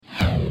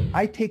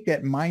I take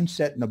that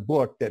mindset in the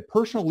book that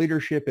personal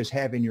leadership is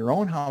having your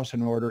own house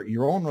in order,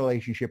 your own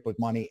relationship with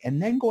money,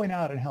 and then going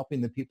out and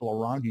helping the people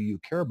around you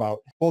care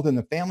about, both in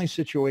the family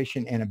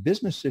situation and a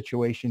business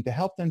situation, to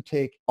help them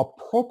take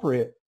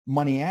appropriate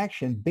money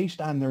action based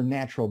on their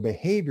natural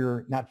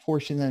behavior, not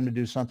forcing them to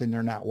do something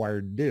they're not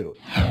wired to do.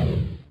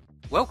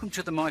 Welcome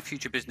to the My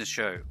Future Business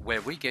Show,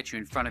 where we get you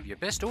in front of your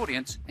best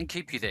audience and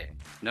keep you there.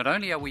 Not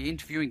only are we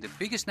interviewing the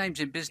biggest names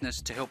in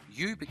business to help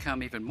you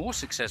become even more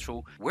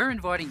successful, we're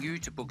inviting you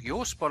to book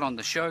your spot on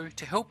the show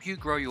to help you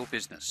grow your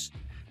business.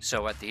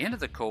 So at the end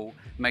of the call,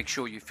 make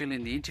sure you fill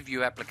in the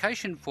interview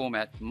application form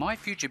at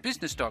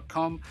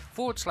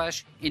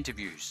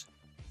myfuturebusiness.com/interviews.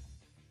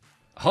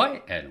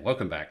 Hi, and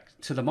welcome back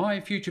to the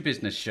My Future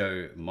Business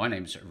Show. My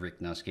name's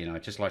Rick Nusky, and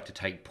I'd just like to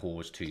take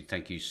pause to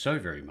thank you so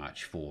very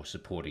much for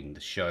supporting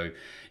the show.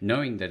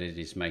 Knowing that it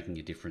is making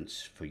a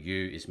difference for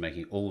you is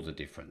making all the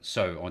difference.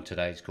 So on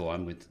today's call,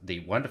 I'm with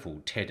the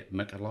wonderful Ted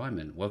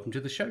McLyman. Welcome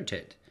to the show,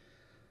 Ted.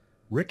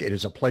 Rick, it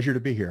is a pleasure to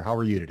be here. How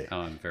are you today?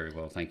 I'm very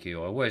well, thank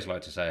you. I always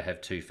like to say I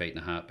have 2 feet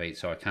and a heartbeat,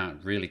 so I can't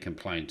really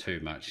complain too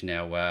much.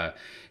 Now,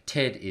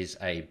 Ted is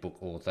a book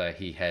author.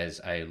 He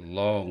has a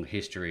long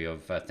history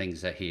of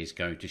things that he is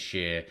going to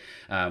share.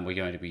 We're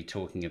going to be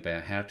talking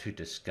about how to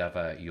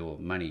discover your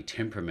money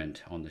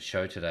temperament on the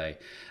show today.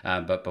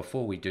 But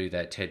before we do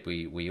that, Ted,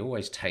 we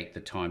always take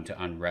the time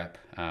to unwrap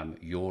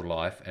your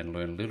life and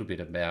learn a little bit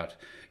about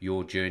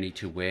your journey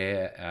to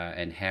where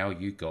and how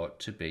you got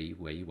to be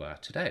where you are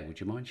today. Would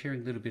you mind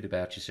sharing a little bit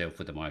about yourself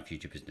with the My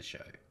Future Business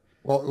Show?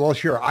 Well,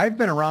 sure. I've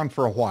been around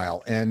for a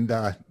while and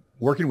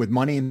working with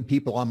money and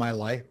people on my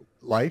life.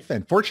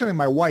 And fortunately,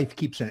 my wife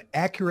keeps an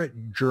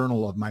accurate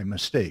journal of my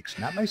mistakes,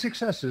 not my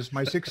successes,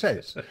 my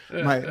success,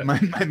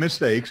 my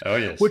mistakes, Oh,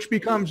 yes. which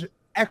becomes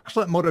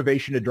excellent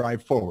motivation to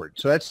drive forward.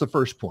 So that's the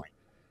first point.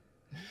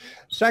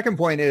 Second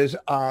point is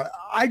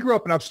I grew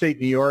up in upstate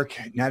New York,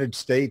 United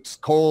States,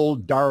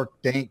 cold, dark,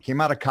 dank,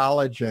 came out of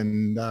college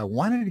and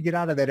wanted to get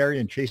out of that area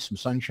and chase some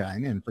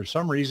sunshine. And for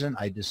some reason,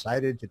 I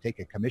decided to take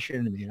a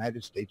commission in the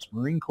United States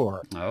Marine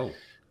Corps. Oh.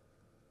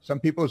 Some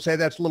people say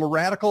that's a little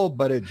radical,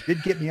 but it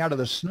did get me out of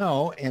the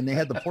snow. And they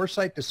had the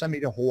foresight to send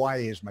me to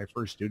Hawaii as my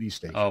first duty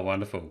station. Oh,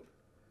 wonderful.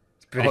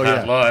 It's pretty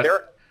hard life.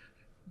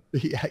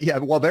 Yeah.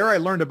 Well, there I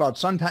learned about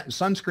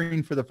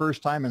sunscreen for the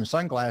first time and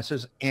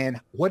sunglasses and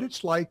what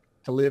it's like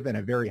to live in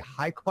a very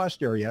high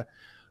cost area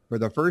for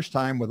the first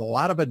time with a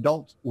lot of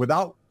adults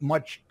without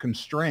much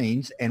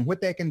constraints and what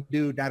that can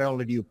do not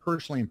only to you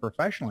personally and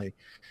professionally.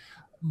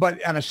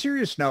 But on a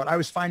serious note, I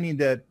was finding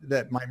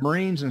that my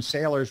Marines and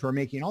sailors were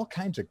making all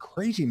kinds of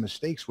crazy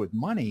mistakes with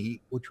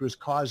money, which was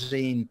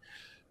causing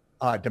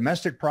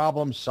domestic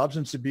problems,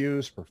 substance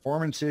abuse,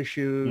 performance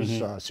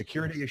issues,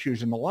 security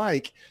issues, and the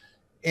like.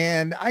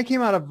 And I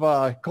came out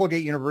of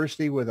Colgate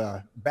University with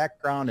a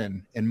background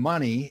in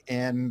money,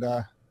 and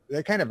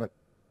they kind of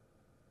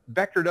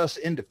vectored us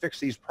in to fix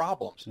these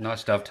problems.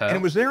 Nice dovetail. And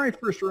it was there I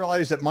first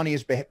realized that money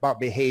is about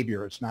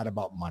behavior. It's not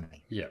about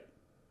money. Yeah.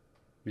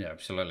 Yeah,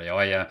 absolutely.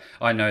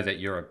 I know that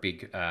you're a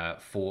big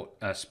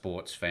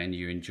sports fan.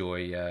 You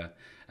enjoy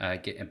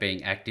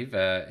being active.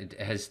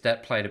 Has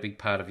that played a big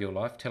part of your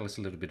life? Tell us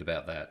a little bit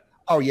about that.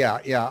 Oh, yeah.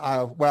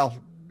 Well,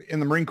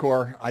 in the Marine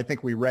Corps, I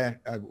think we ran.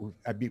 I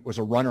was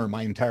a runner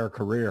my entire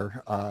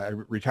career. I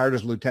retired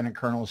as a lieutenant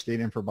colonel,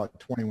 stayed in for about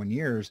 21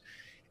 years.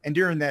 And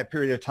during that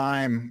period of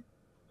time,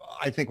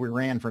 I think we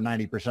ran for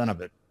 90% of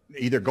it,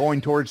 either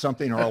going towards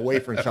something or away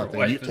from something.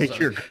 You take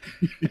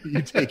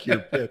your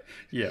pick.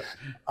 Yeah.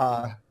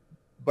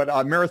 But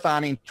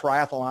marathoning,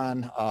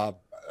 triathlon,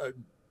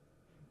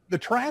 the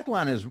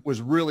triathlon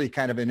was really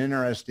kind of an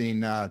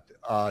interesting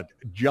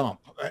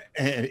jump,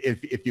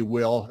 if you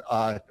will.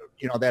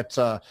 That's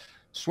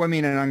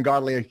swimming an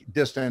ungodly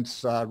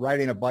distance,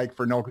 riding a bike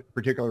for no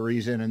particular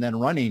reason, and then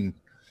running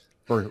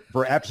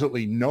for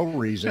absolutely no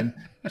reason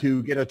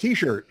to get a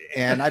T-shirt.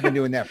 And I've been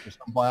doing that for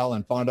some while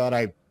and found out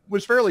I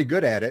was fairly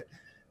good at it,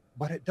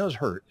 but it does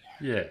hurt.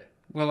 Yeah.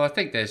 Well, I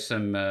think there's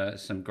some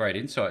great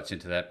insights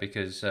into that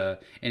because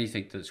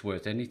anything that's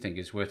worth anything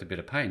is worth a bit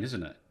of pain,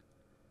 isn't it?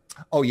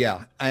 Oh,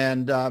 yeah.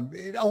 And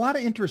a lot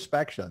of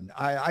introspection.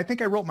 I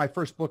think I wrote my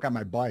first book on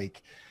my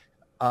bike.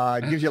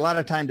 It gives you a lot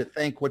of time to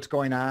think what's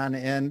going on.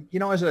 And,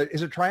 as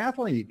a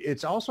triathlete,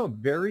 it's also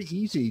very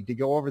easy to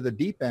go over the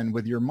deep end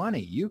with your money.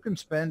 You can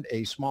spend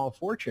a small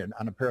fortune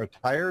on a pair of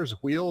tires,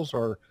 wheels,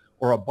 or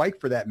a bike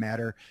for that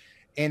matter.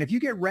 And if you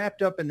get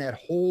wrapped up in that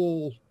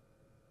whole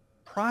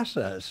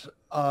process,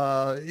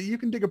 you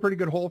can dig a pretty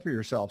good hole for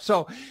yourself.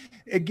 So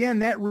again,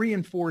 that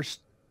reinforced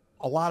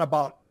a lot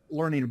about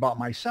learning about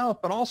myself,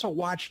 but also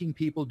watching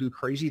people do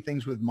crazy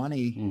things with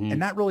money and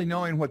not really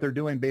knowing what they're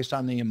doing based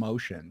on the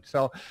emotion.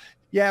 So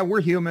yeah,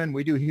 we're human.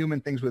 We do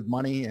human things with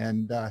money.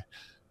 And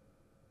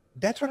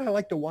that's what I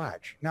like to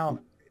watch. Now,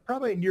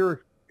 probably in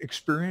your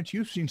experience,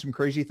 you've seen some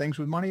crazy things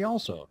with money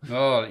also.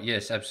 Oh,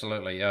 yes,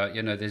 absolutely.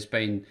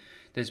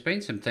 There's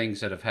been some things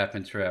that have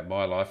happened throughout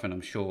my life, and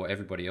I'm sure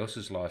everybody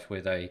else's life,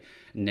 where they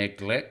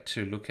neglect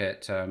to look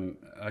at,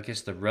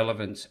 the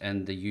relevance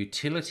and the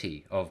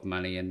utility of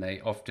money, and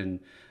they often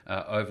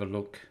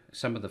overlook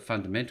some of the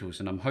fundamentals.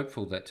 And I'm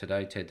hopeful that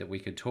today, Ted, that we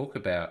can talk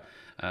about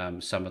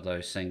some of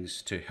those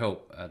things to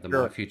help the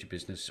Sure. My Future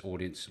Business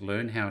audience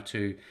learn how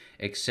to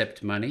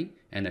accept money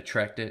and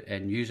attract it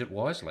and use it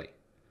wisely.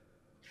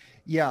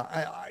 Yeah,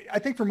 I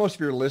think for most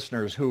of your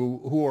listeners who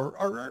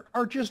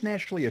are just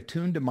naturally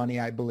attuned to money,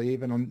 I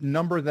believe, and a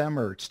number of them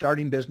are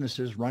starting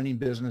businesses, running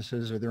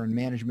businesses, or they're in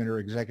management or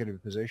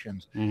executive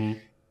positions. Mm-hmm.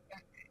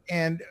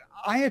 And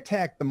I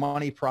attack the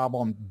money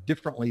problem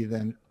differently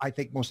than I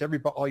think most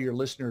everybody, all your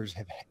listeners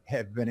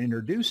have been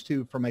introduced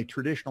to from a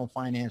traditional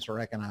finance or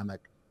economic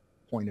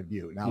point of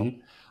view. Now, Mm-hmm.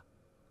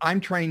 I'm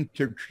trained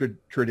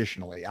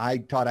traditionally. I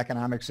taught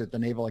economics at the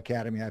Naval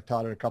Academy. I've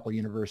taught at a couple of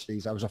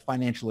universities. I was a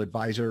financial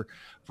advisor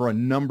for a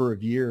number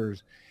of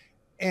years.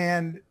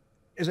 And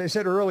as I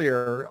said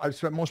earlier, I've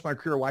spent most of my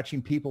career watching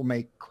people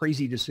make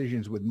crazy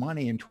decisions with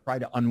money and try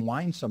to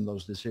unwind some of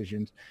those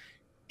decisions.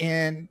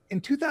 And in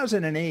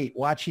 2008,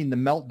 watching the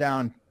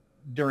meltdown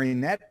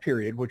during that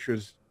period, which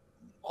was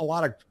a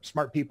lot of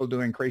smart people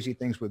doing crazy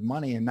things with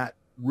money and not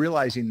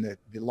realizing the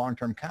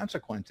long-term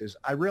consequences,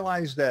 I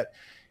realized that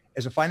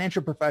as a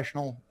financial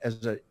professional,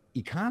 as an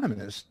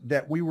economist,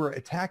 that we were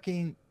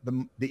attacking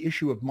the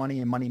issue of money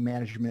and money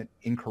management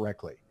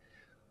incorrectly.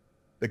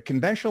 The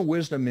conventional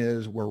wisdom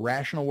is we're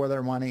rational with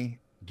our money.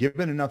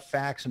 Given enough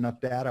facts, enough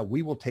data,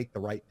 we will take the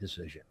right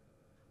decision.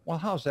 Well,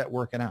 how's that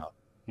working out?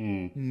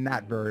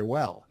 Not very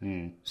well.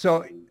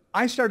 So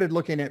I started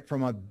looking at it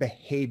from a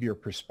behavior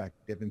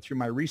perspective, and through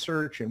my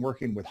research and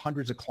working with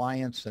hundreds of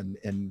clients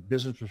and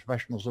business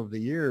professionals over the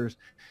years,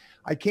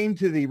 I came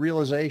to the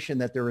realization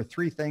that there are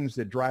three things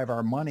that drive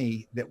our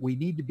money that we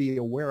need to be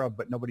aware of,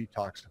 but nobody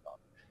talks about.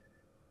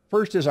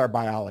 First is our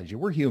biology.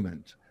 We're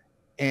humans.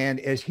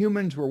 And as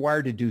humans, we're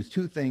wired to do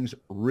two things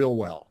real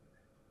well: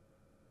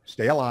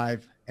 stay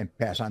alive and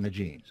pass on the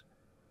genes.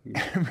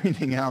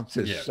 Everything else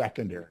is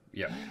secondary.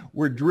 Yeah.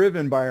 We're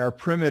driven by our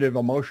primitive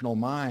emotional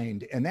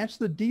mind, and that's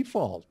the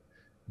default.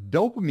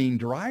 Dopamine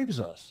drives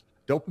us.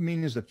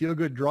 Dopamine is the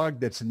feel-good drug.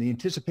 That's the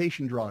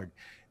anticipation drug.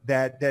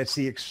 That's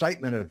the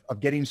excitement of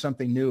getting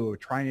something new,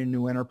 trying a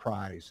new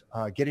enterprise,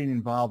 getting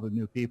involved with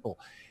new people.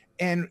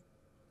 And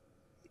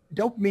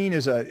dopamine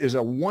is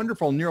a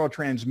wonderful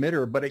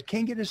neurotransmitter, but it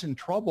can get us in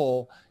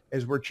trouble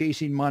as we're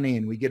chasing money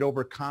and we get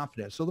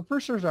overconfident. So the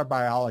first is our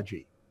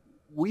biology.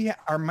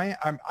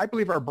 I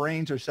believe our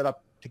brains are set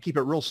up to keep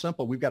it real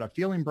simple. We've got a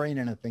feeling brain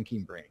and a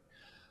thinking brain.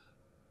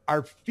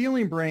 Our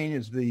feeling brain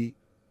is the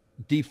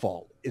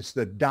default. It's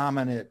the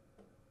dominant,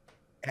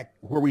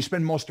 where we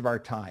spend most of our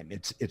time.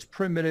 It's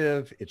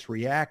primitive, it's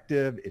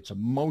reactive, it's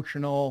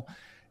emotional,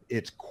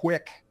 it's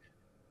quick.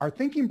 Our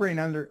thinking brain,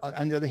 on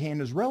the other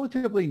hand, is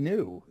relatively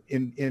new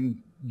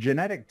in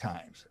genetic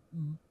times.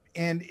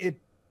 And it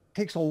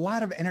takes a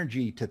lot of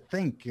energy to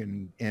think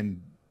and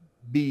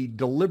be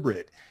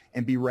deliberate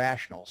and be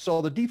rational.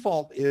 So the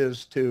default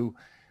is to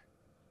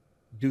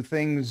do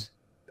things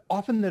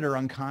often that are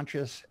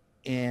unconscious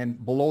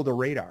and below the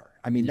radar.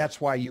 I mean, that's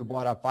why you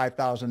bought a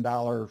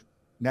 $5,000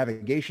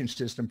 navigation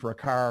system for a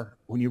car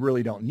when you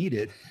really don't need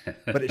it,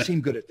 but it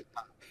seemed good at the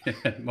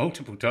time.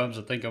 Multiple times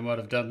I think I might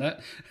have done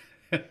that.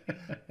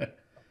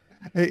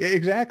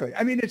 Exactly.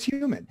 I mean, it's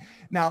human.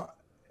 Now,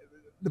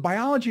 the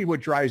biology, what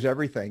drives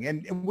everything,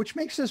 and which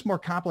makes this more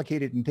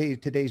complicated in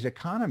today's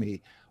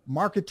economy.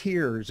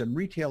 Marketeers and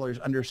retailers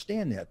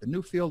understand that. The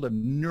new field of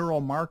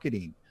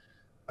neuromarketing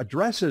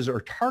addresses or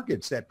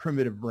targets that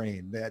primitive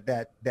brain,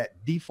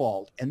 that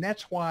default. And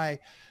that's why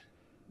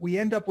we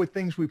end up with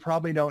things we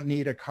probably don't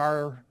need: a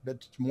car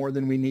that's more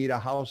than we need, a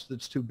house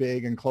that's too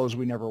big, and clothes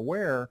we never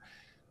wear.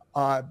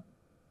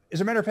 As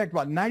a matter of fact,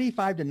 about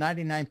 95 to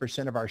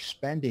 99% of our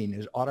spending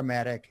is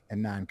automatic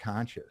and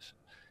non-conscious.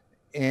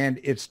 And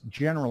it's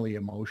generally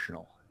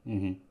emotional.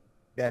 Mm-hmm.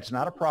 That's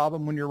not a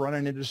problem when you're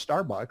running into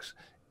Starbucks,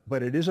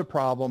 but it is a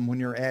problem when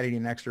you're adding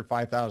an extra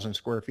 5,000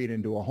 square feet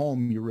into a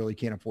home you really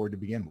can't afford to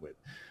begin with.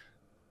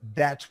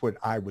 That's what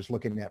I was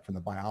looking at from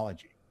the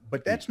biology.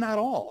 But that's not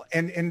all.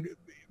 And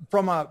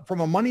from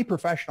a money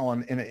professional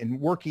and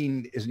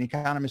working as an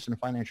economist and a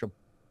financial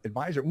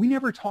advisor, we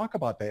never talk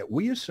about that.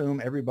 We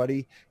assume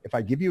everybody, if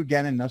I give you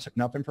again enough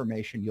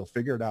information, you'll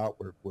figure it out.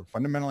 We're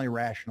fundamentally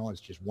rational.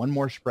 It's just one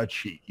more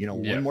spreadsheet,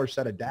 one more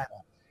set of data,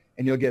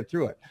 and you'll get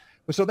through it.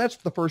 But so that's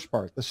the first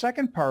part. The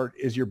second part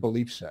is your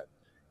belief set.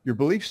 Your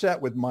belief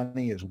set with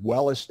money is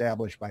well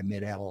established by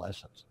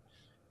mid-adolescence.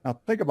 Now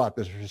think about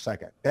this for a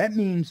second. That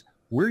means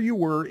where you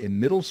were in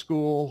middle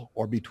school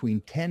or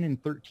between 10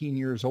 and 13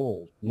 years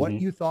old, what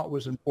you thought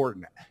was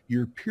important,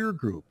 your peer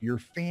group, your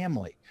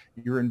family,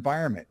 your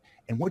environment,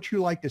 and what you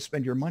like to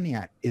spend your money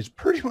on is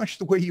pretty much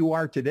the way you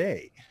are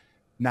today,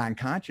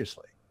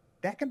 non-consciously.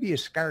 That can be a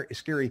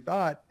scary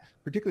thought,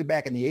 particularly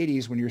back in the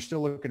 80s when you're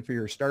still looking for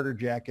your starter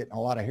jacket and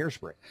a lot of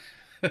hairspray.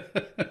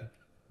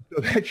 So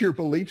that's your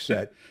belief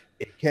set.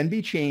 It can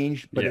be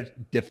changed, but it's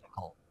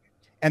difficult.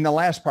 And the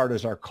last part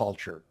is our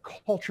culture.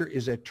 Culture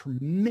is a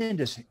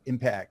tremendous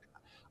impact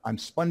on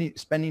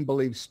spending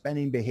beliefs,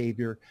 spending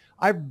behavior.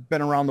 I've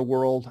been around the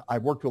world.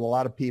 I've worked with a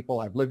lot of people.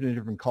 I've lived in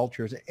different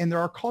cultures, and there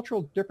are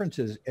cultural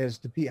differences as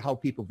to how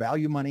people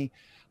value money,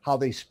 how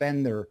they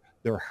spend their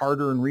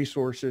hard-earned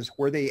resources,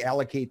 how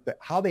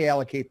they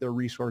allocate their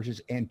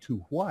resources, and to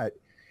what.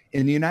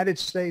 In the United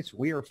States,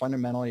 we are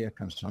fundamentally a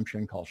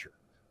consumption culture.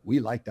 We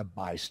like to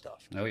buy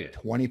stuff. Oh yeah.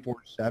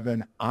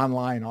 24/7,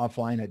 online,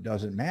 offline, it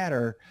doesn't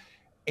matter.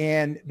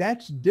 And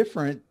that's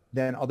different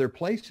than other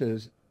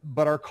places.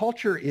 But our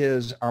culture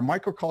is our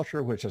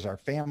microculture, which is our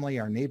family,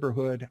 our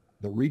neighborhood,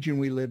 the region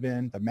we live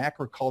in. The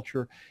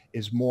macroculture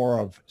is more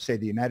of, say,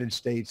 the United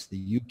States,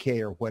 the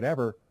UK, or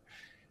whatever.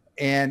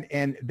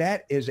 And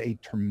that is a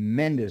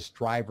tremendous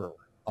driver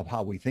of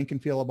how we think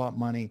and feel about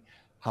money,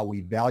 how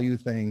we value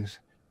things,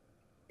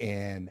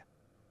 and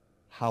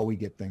how we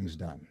get things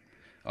done.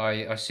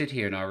 I sit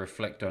here and I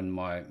reflect on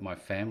my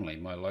family,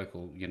 my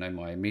local,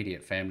 my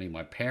immediate family,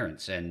 my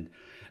parents, and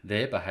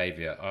their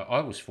behaviour. I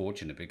was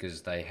fortunate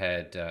because they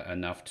had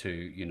enough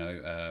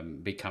to,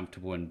 be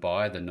comfortable and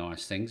buy the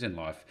nice things in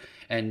life.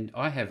 And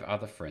I have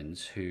other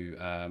friends who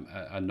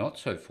are not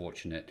so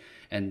fortunate,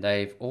 and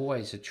they've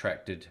always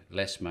attracted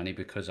less money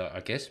because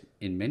I guess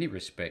in many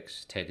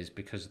respects, Ted, is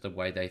because of the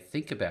way they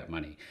think about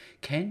money.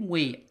 Can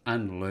we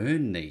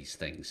unlearn these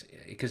things?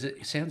 Because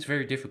it sounds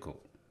very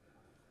difficult.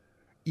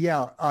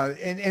 Yeah,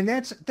 and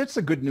that's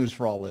the good news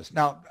for all this.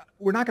 Now,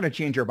 we're not going to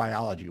change our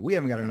biology. We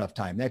haven't got enough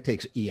time. That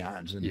takes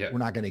eons, and Yeah. we're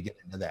not going to get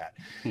into that.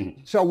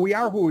 So we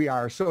are who we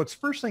are. So it's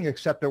first thing,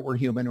 accept that we're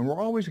human, and we're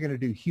always going to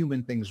do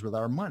human things with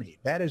our money.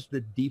 That is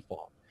the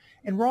default.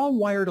 And we're all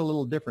wired a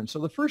little different. So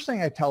the first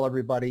thing I tell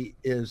everybody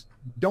is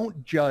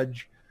don't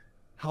judge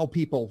how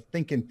people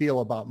think and feel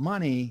about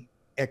money,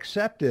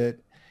 accept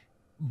it,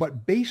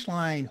 but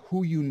baseline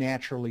who you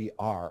naturally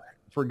are.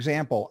 For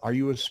example, are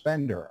you a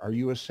spender? Are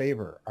you a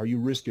saver? Are you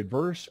risk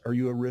adverse? Are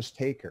you a risk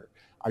taker?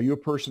 Are you a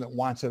person that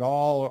wants it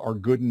all or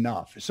good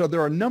enough? So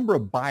there are a number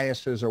of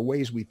biases or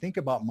ways we think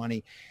about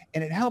money,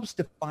 and it helps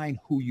define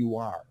who you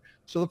are.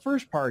 So the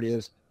first part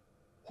is,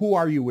 who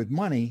are you with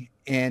money?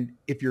 And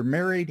if you're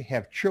married,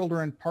 have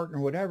children, partner,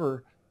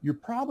 whatever, you're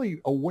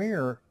probably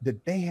aware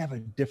that they have a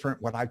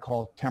different, what I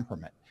call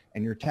temperament.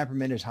 And your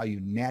temperament is how you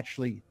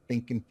naturally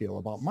think and feel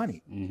about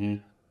money. Mm-hmm.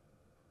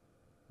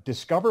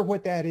 Discover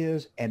what that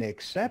is and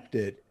accept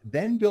it,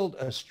 then build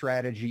a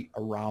strategy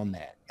around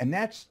that. And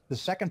that's the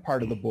second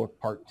part of the book,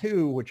 part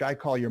 2, which I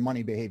call your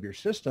money behavior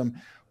system,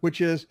 which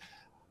is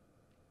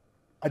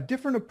a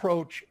different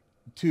approach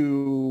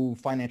to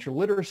financial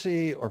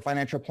literacy or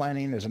financial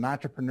planning as an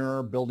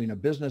entrepreneur building a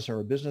business or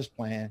a business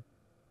plan.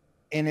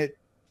 And it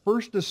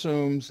first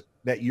assumes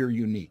that you're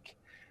unique,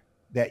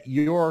 that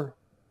your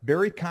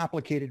very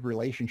complicated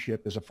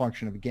relationship is a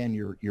function of, again,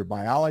 your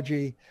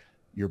biology,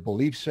 your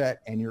belief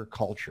set, and your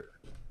culture.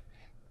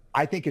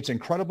 I think it's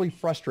incredibly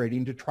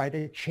frustrating to try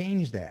to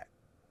change that.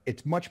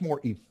 It's much more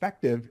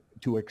effective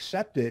to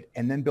accept it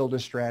and then build a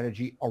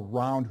strategy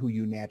around who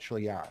you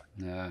naturally are.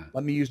 Yeah.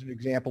 Let me use an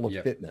example of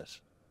Yep.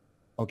 fitness.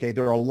 Okay,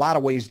 there are a lot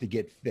of ways to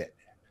get fit.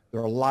 There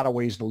are a lot of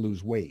ways to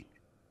lose weight.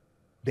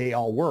 They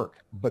all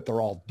work, but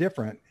they're all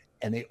different,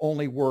 and they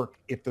only work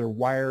if they're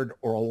wired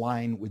or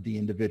aligned with the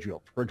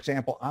individual. For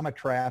example, I'm a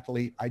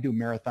triathlete. I do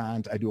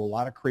marathons. I do a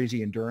lot of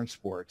crazy endurance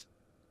sports.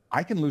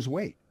 I can lose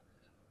weight.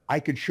 I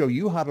could show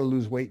you how to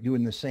lose weight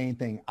doing the same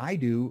thing I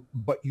do,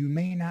 but you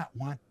may not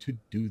want to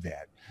do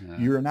that. Yeah.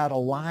 You're not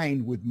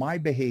aligned with my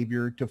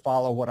behavior to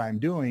follow what I'm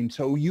doing.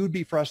 So you'd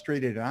be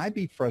frustrated and I'd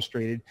be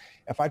frustrated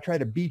if I try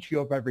to beat you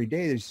up every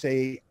day to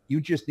say, you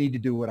just need to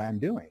do what I'm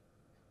doing.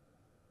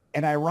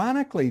 And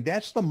ironically,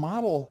 that's the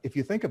model, if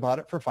you think about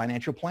it, for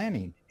financial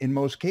planning in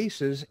most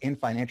cases in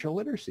financial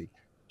literacy.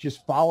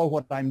 Just follow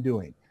what I'm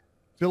doing.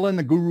 Fill in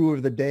the guru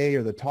of the day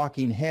or the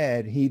talking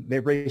head.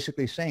 They're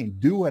basically saying,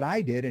 do what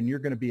I did and you're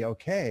going to be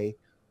okay,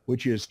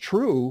 which is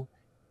true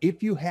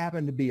if you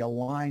happen to be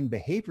aligned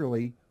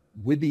behaviorally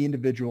with the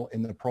individual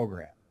in the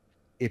program.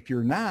 If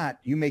you're not,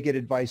 you may get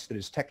advice that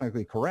is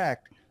technically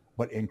correct,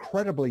 but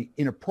incredibly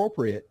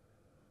inappropriate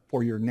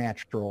for your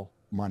natural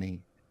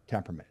money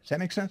temperament. Does that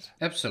make sense?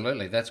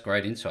 Absolutely. That's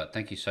great insight.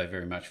 Thank you so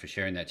very much for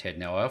sharing that, Ted.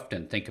 Now, I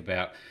often think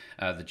about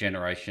the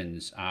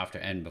generations after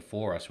and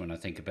before us when I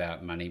think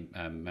about money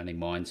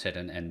mindset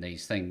and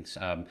these things.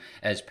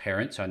 As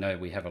parents, I know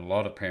we have a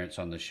lot of parents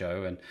on the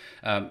show,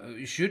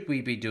 and should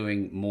we be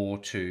doing more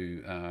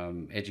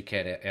to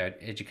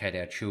educate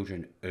our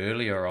children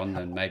earlier on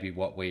than maybe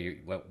what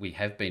we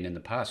have been in the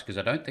past? Because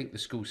I don't think the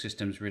school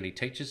systems really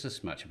teaches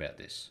us much about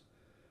this.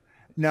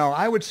 No,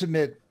 I would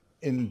submit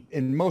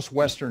in most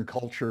Western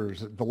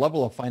cultures, the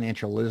level of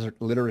financial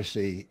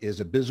literacy is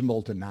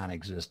abysmal to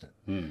non-existent.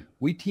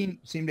 We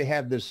seem to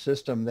have this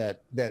system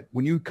that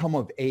when you come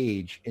of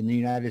age in the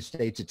United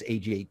States, it's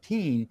age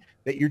 18,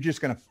 that you're just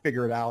going to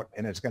figure it out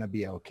and it's going to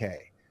be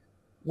okay.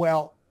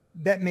 Well,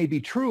 that may be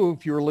true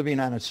if you're living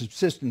on a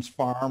subsistence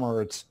farm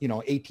or it's,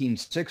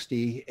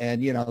 1860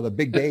 and, the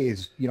big day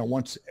is,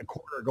 once a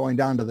quarter going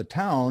down to the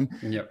town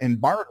Yep.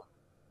 and barter.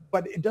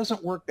 But it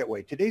doesn't work that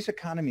way. Today's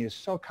economy is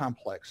so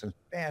complex and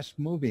fast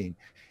moving.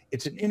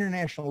 It's an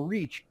international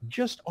reach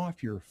just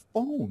off your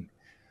phone.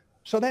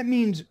 So that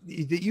means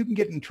that you can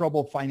get in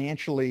trouble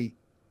financially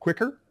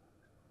quicker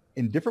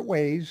in different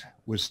ways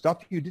with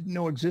stuff you didn't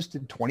know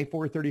existed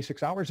 24,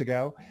 36 hours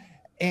ago.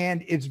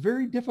 And it's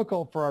very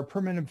difficult for our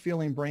primitive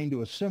feeling brain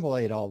to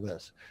assimilate all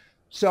this.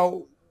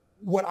 So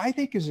what I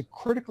think is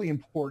critically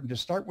important to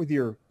start with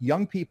your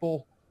young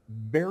people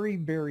very,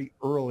 very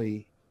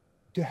early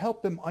to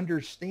help them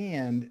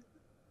understand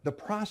the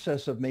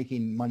process of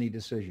making money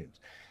decisions,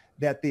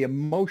 that the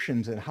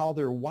emotions and how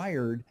they're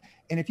wired.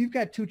 And if you've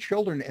got two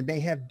children and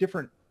they have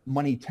different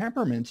money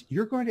temperaments,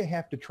 you're going to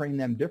have to train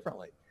them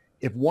differently.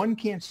 If one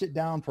can't sit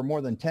down for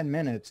more than 10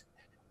 minutes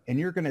and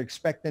you're going to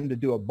expect them to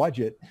do a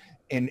budget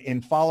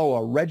and follow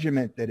a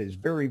regiment that is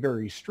very,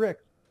 very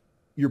strict,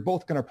 you're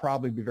both going to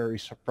probably be very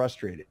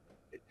frustrated.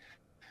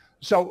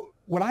 So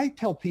what I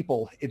tell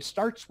people, it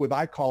starts with,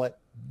 I call it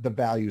the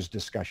values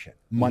discussion,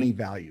 money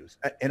values.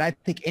 And I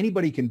think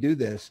anybody can do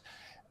this.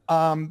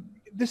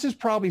 This is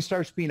probably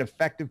starts being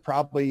effective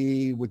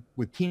probably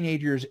with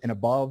teenagers and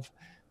above.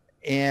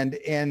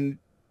 And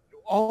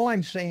all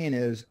I'm saying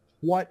is,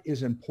 what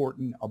is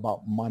important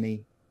about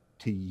money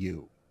to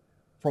you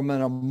from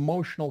an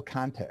emotional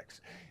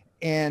context?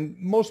 And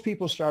most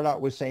people start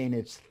out with saying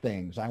it's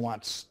things. I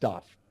want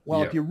stuff.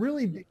 Well, if you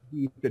really dig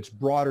deep, it's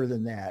broader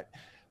than that.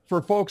 For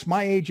folks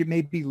my age, it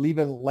may be leave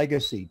a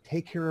legacy,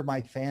 take care of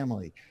my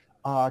family,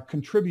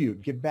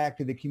 contribute, give back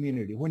to the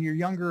community. When you're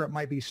younger, it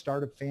might be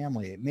start a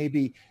family. It may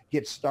be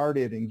get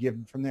started and give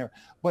from there.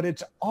 But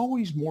it's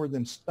always more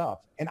than stuff.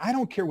 And I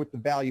don't care what the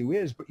value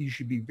is, but you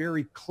should be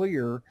very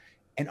clear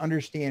and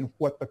understand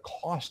what the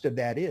cost of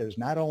that is,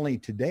 not only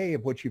today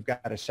of what you've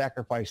got to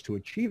sacrifice to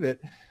achieve it,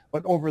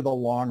 but over the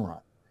long run.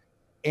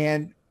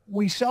 And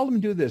we seldom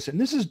do this. And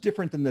this is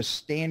different than the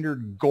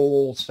standard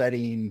goal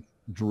setting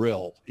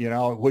drill,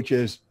 which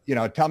is,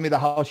 tell me the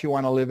house you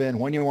want to live in,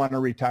 when you want to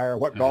retire,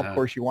 what golf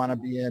course you want to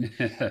be in.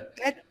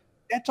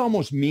 That's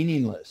almost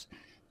meaningless.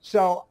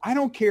 So I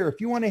don't care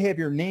if you want to have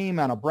your name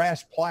on a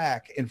brass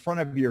plaque in front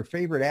of your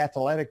favorite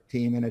athletic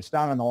team and it's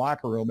down in the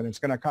locker room and it's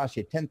going to cost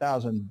you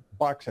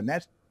 $10,000 and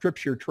that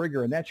trips your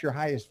trigger and that's your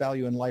highest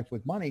value in life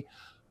with money.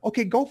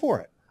 Okay, go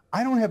for it.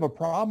 I don't have a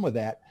problem with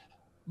that,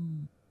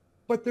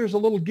 but there's a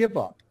little give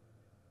up.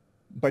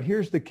 But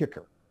here's the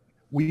kicker.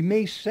 We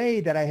may say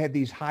that I have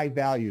these high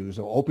values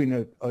of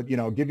opening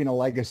giving a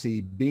legacy,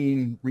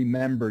 being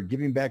remembered,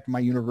 giving back to my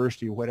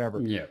university or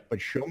whatever. Yeah.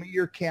 But show me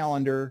your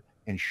calendar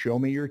and show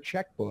me your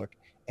checkbook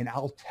and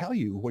I'll tell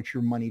you what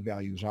your money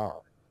values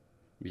are.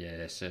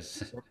 Yes.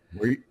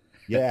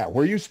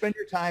 Where you spend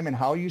your time and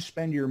how you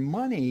spend your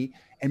money.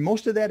 And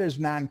most of that is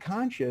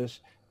non-conscious.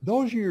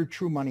 Those are your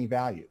true money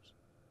values.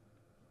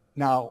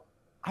 Now,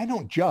 I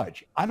don't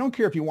judge. I don't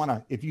care if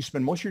you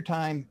spend most of your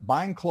time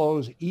buying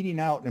clothes,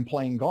 eating out and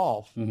playing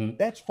golf,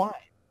 that's fine.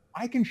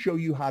 I can show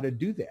you how to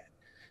do that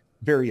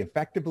very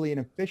effectively and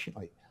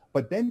efficiently.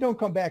 But then don't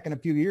come back in a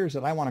few years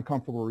that I want a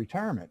comfortable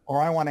retirement or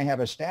I want to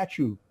have a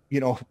statue,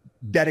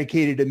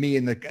 dedicated to me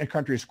in the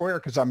country square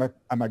because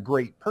I'm a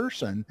great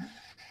person.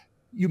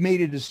 You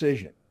made a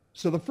decision.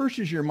 So the first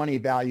is your money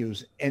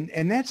values.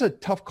 And that's a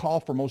tough call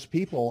for most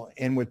people.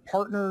 And with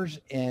partners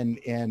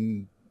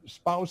and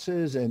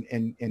spouses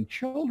and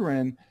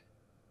children,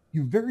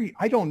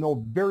 I don't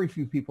know, very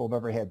few people have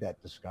ever had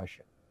that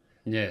discussion.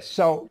 Yes.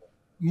 So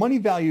money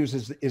values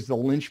is the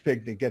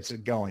linchpin that gets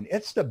it going.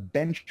 It's the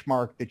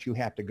benchmark that you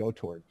have to go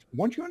towards.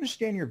 Once you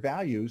understand your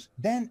values,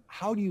 then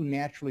how do you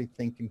naturally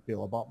think and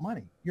feel about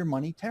money? Your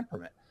money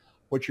temperament.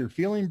 What's your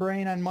feeling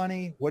brain on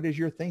money? What is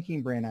your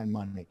thinking brain on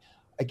money?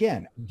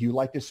 Again, do you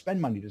like to spend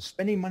money? Does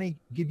spending money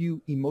give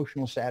you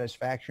emotional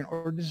satisfaction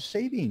or does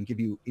saving give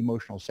you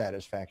emotional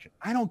satisfaction?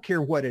 I don't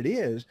care what it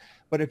is,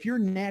 but if you're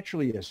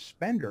naturally a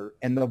spender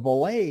and the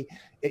valet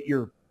at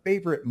your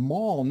favorite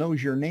mall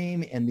knows your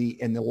name and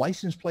the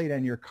license plate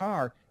on your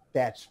car,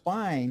 that's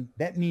fine.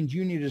 That means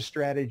you need a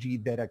strategy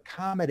that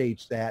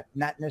accommodates that,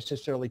 not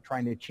necessarily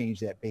trying to change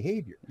that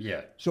behavior.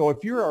 Yeah. So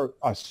if you're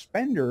a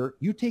spender,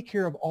 you take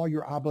care of all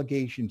your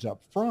obligations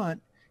up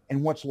front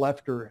and what's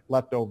left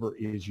over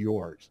is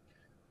yours.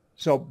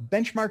 So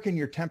benchmarking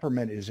your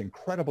temperament is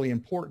incredibly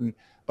important.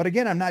 But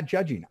again, I'm not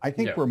judging. I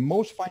think where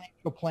most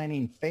financial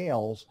planning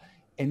fails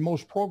and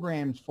most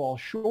programs fall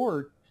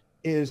short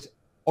is,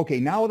 okay,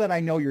 now that I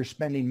know you're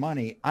spending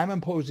money, I'm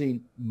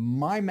imposing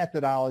my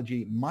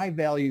methodology, my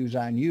values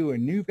on you,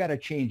 and you've got to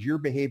change your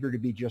behavior to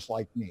be just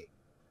like me.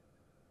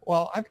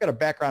 Well, I've got a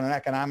background in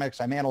economics.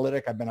 I'm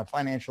analytic. I've been a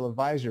financial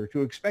advisor.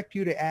 To expect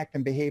you to act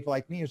and behave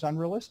like me is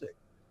unrealistic.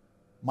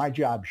 My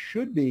job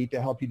should be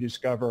to help you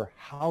discover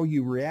how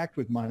you react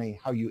with money,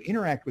 how you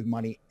interact with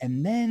money,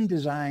 and then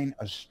design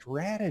a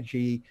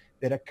strategy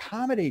that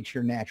accommodates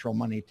your natural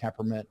money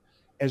temperament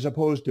as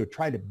opposed to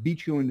try to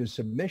beat you into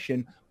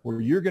submission where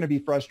you're going to be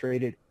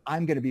frustrated,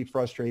 I'm going to be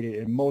frustrated.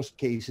 In most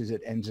cases,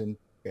 it ends in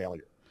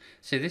failure.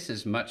 See, this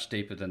is much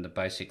deeper than the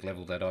basic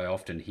level that I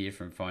often hear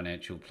from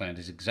financial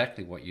planners,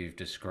 exactly what you've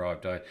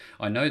described.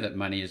 I know that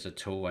money is a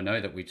tool. I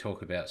know that we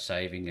talk about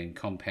saving and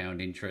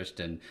compound interest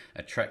and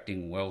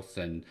attracting wealth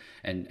and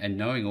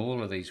knowing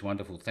all of these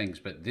wonderful things,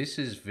 but this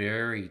is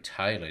very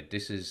tailored.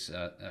 This is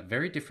a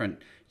very different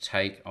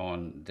take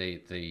on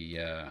the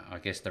I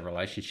guess the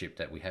relationship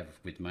that we have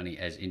with money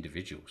as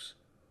individuals.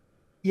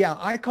 Yeah,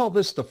 I call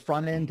this the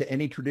front end to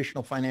any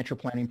traditional financial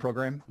planning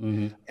program.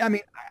 Hmm. I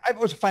mean, I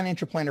was a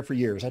financial planner for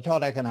years. I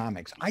taught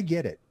economics. I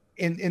get it.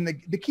 And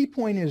the key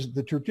point is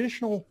the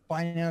traditional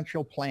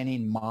financial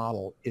planning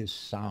model is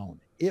sound.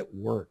 It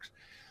works.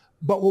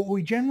 But what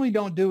we generally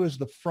don't do is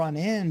the front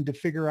end to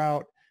figure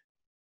out,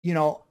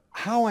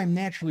 how I'm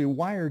naturally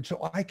wired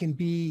so I can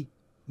be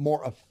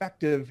more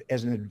effective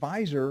as an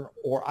advisor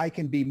or I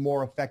can be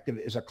more effective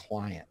as a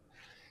client.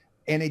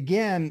 And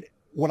again,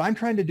 what I'm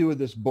trying to do with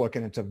this book,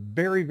 and it's a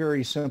very,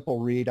 very simple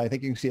read. I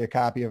think you can see a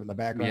copy of it in the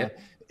background.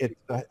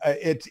 Yeah.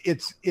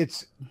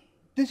 It's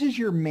this is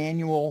your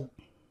manual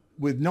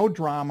with no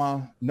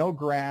drama, no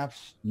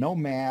graphs, no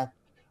math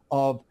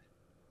and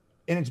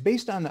it's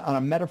based on a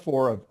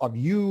metaphor of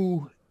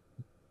you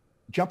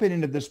jumping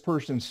into this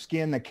person's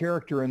skin, the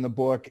character in the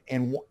book,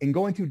 and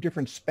going through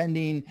different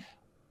spending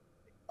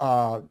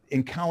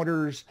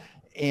encounters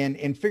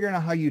and figuring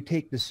out how you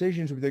take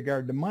decisions with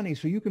regard to money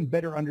so you can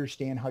better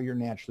understand how you're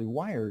naturally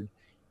wired.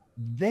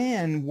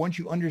 Then once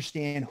you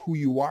understand who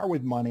you are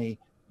with money,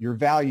 your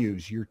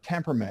values, your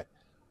temperament,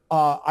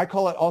 I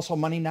call it also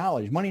money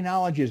knowledge. Money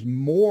knowledge is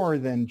more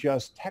than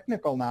just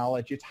technical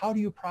knowledge. It's how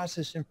do you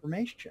process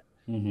information?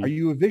 Hmm. Are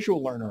you a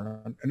visual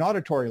learner, an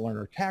auditory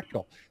learner,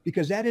 tactile?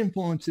 Because that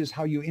influences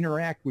how you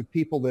interact with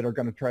people that are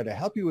going to try to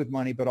help you with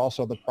money, but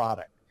also the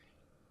product.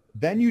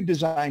 Then you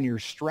design your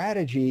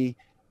strategy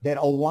that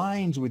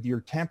aligns with your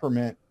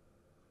temperament.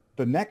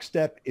 The next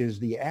step is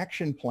the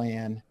action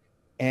plan.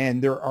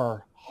 And there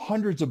are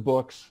hundreds of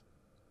books,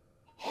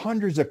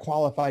 hundreds of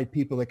qualified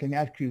people that can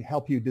actually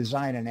help you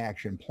design an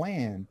action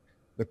plan.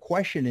 The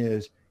question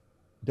is,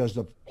 does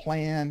the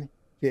plan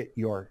fit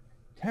your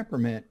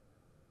temperament,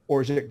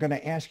 or is it going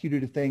to ask you to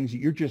do things that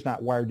you're just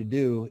not wired to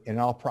do? In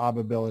all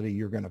probability,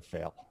 you're going to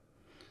fail.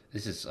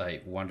 This is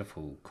a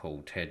wonderful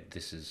call, Ted.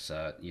 This is,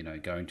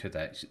 going to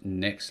that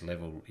next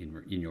level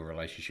in your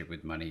relationship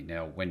with money.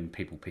 Now, when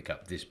people pick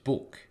up this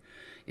book,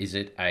 is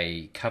it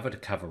a cover to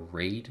cover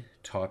read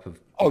type of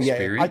Oh yeah,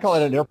 experience? I call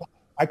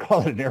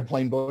it an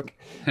airplane book.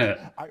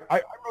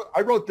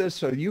 I wrote this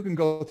so you can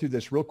go through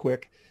this real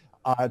quick.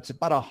 It's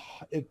about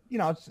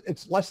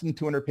it's less than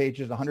 200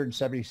 pages,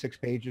 176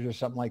 pages or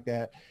something like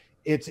that.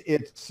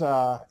 It's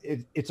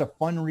a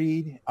fun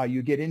read.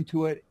 You get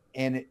into it,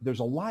 and there's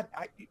a lot.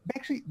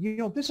 Actually,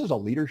 this is a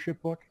leadership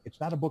book.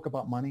 It's not a book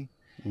about money.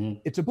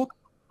 Mhm. It's a book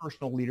of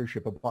personal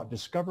leadership, about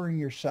discovering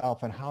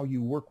yourself and how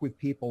you work with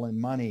people and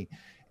money,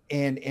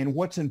 and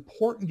what's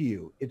important to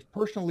you. It's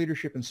personal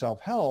leadership and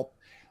self-help,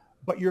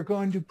 but you're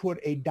going to put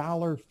a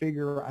dollar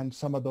figure on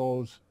some of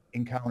those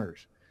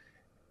encounters,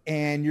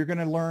 and you're going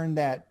to learn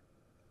that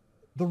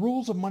the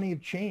rules of money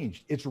have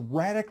changed. It's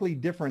radically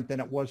different than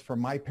it was for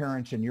my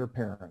parents and your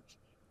parents.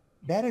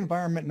 That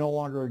environment no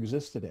longer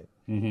exists today.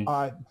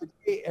 Mhm.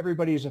 Today,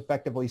 everybody is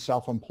effectively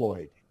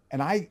self-employed.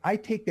 And I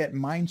take that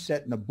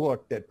mindset in the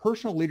book that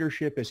personal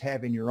leadership is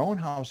having your own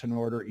house in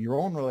order, your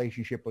own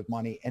relationship with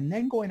money, and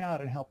then going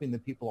out and helping the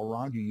people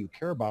around you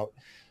care about,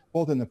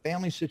 both in the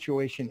family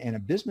situation and a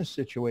business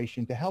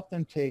situation, to help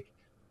them take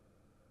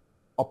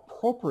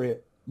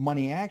appropriate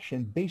money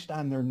action based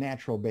on their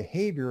natural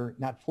behavior,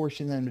 not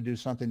forcing them to do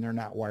something they're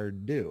not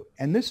wired to do.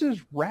 And this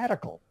is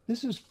radical.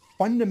 This is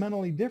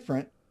fundamentally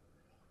different.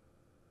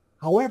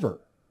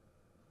 However,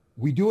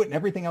 we do it in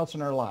everything else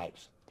in our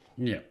lives.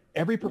 Yeah.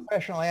 Every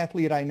professional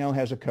athlete I know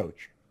has a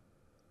coach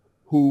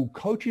who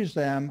coaches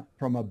them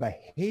from a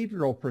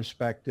behavioral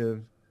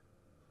perspective,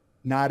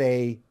 not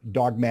a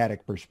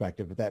dogmatic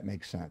perspective, if that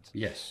makes sense.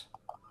 Yes.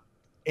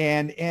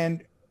 And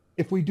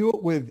if we do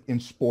it in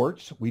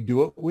sports, we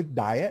do it with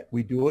diet,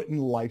 we do it in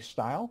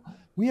lifestyle,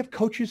 we have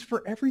coaches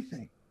for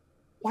everything.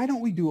 Why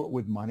don't we do it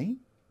with money?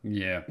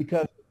 Yeah.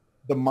 Because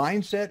the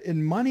mindset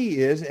in money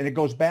is, and it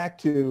goes back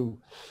to,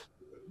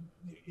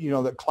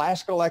 the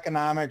classical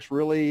economics,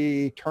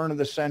 really turn of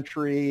the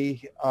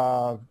century,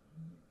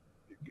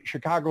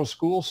 Chicago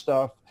school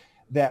stuff,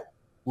 that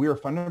we are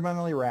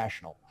fundamentally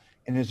rational.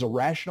 And as a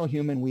rational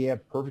human, we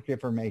have perfect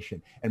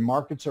information, and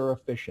markets are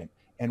efficient,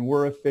 and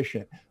we're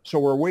efficient. So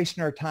we're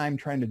wasting our time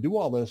trying to do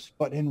all this.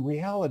 But in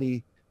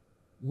reality,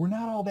 we're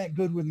not all that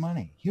good with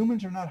money.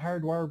 Humans are not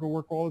hardwired to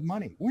work well with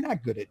money. We're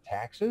not good at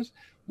taxes.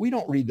 We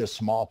don't read the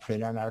small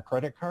print on our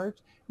credit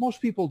cards.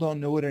 Most people don't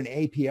know what an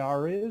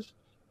APR is,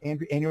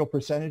 annual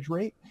percentage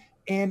rate.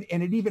 And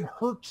it even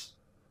hurts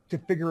to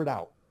figure it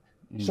out.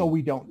 So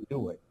we don't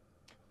do it.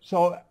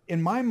 So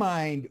in my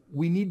mind,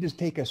 we need to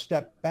take a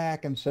step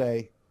back and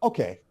say,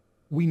 okay,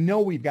 we know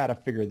we've got to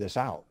figure this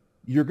out.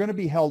 You're going to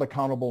be held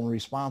accountable and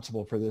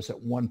responsible for this at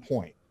one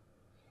point.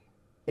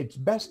 It's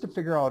best to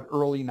figure out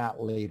early,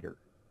 not later.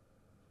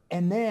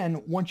 And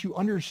then once you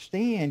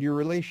understand your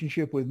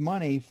relationship with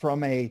money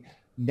from a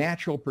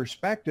natural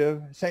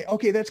perspective, say,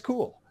 okay, that's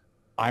cool.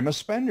 I'm a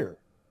spender.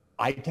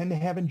 I tend to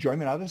have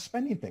enjoyment out of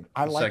spending things.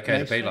 I It's like okay to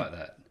nice be things. like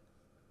that.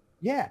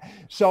 Yeah.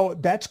 So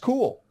that's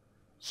cool.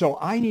 So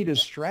I need a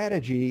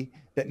strategy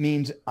that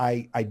means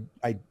I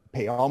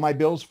pay all my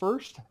bills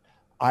first.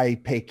 I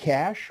pay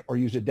cash or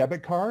use a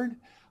debit card.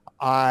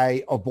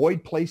 I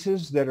avoid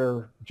places that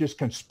are just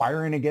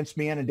conspiring against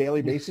me on a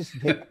daily basis to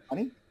take my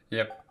money.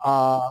 Yep.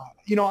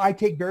 I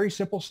take very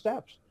simple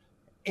steps,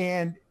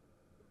 and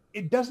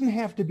it doesn't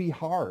have to be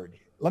hard.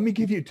 Let me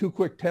give you two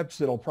quick tips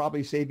that'll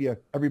probably save you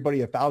everybody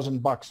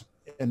 $1,000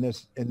 in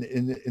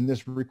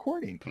this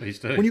recording. Please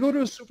do. When you go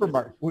to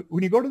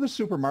a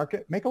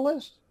supermarket, make a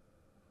list.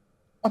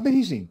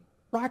 Amazing.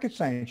 Rocket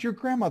science. Your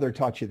grandmother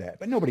taught you that,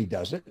 but nobody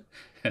does it.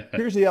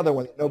 Here's the other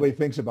one that nobody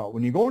thinks about.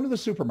 When you go into the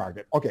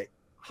supermarket, okay,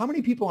 how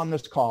many people on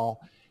this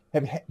call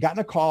have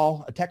gotten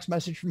a text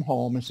message from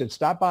home and said,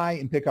 stop by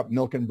and pick up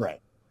milk and bread?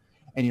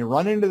 And you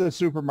run into the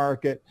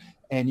supermarket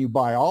and you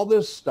buy all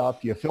this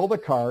stuff, you fill the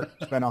cart,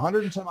 spend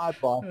 100 and some odd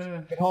bucks,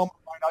 get home,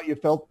 and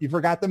find out you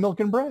forgot the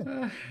milk and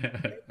bread.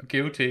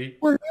 Guilty.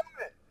 We're doing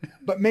it.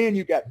 But man,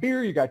 you got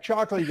beer, you got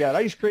chocolate, you got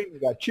ice cream, you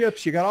got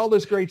chips, you got all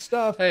this great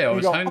stuff. Hey, I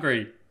was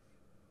hungry.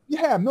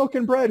 Yeah, milk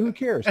and bread, who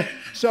cares?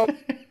 So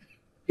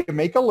you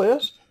make a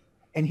list.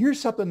 And here's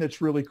something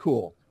that's really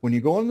cool. When you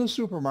go in the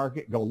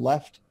supermarket, go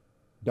left,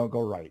 don't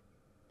go right.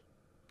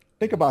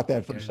 Think about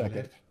that for a second.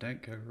 Left,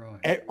 don't go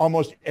right.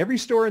 Almost every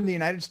store in the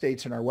United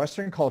States in our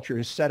Western culture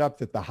is set up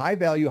that the high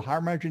value, high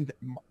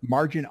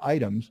margin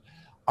items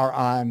are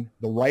on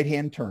the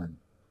right-hand turn.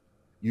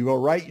 You go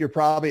right,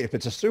 if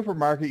it's a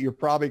supermarket, you're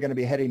probably going to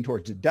be heading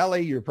towards the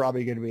deli. You're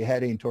probably going to be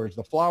heading towards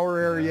the flour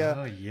area.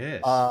 Oh,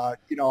 yes.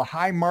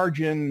 High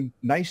margin,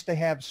 nice to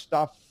have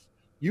stuff,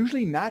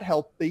 usually not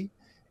healthy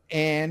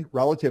and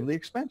relatively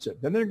expensive.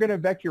 Then they're going to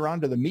vec you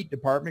around to the meat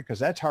department because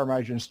that's high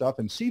margin stuff,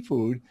 and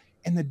seafood.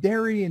 And the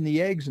dairy and the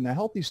eggs and the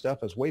healthy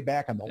stuff is way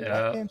back on the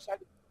left-hand side of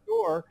the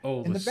store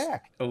in the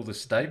back. All the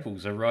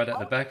staples are right at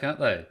the back, aren't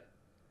they?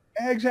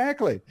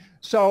 Exactly.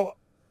 So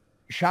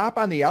shop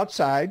on the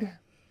outside,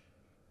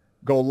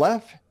 go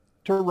left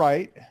to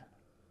right,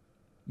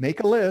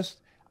 make a list.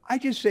 I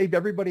just saved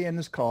everybody in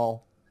this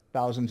call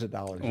thousands of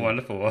dollars.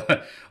 Wonderful.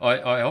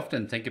 I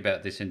often think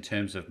about this in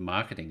terms of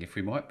marketing. If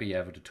we might be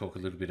able to talk a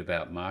little bit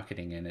about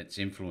marketing and its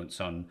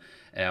influence on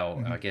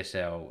our, I guess,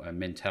 our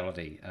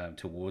mentality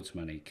towards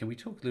money. Can we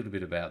talk a little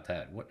bit about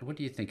that? What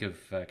do you think of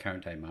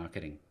current day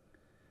marketing?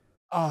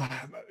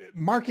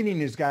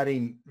 Marketing is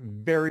getting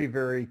very,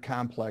 very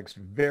complex,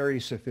 very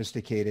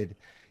sophisticated.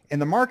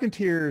 And the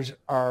marketeers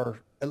are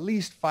at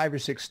least 5 or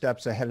 6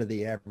 steps ahead of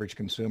the average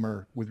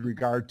consumer with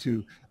regard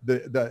to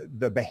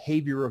the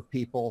behavior of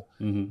people,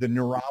 the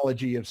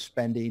neurology of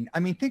spending.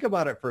 I mean, think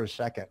about it for a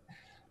second.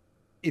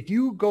 If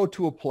you go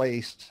to a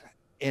place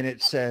and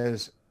it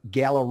says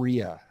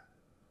Galleria,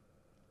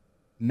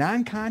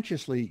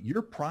 non-consciously,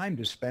 you're primed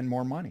to spend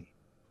more money.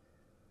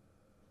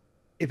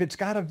 If it's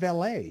got a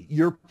valet,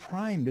 you're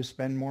primed to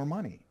spend more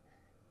money.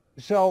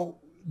 So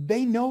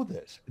they know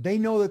this. They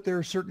know that there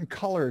are certain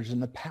colors in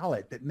the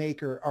palette that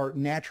are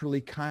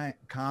naturally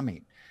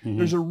calming.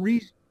 There's a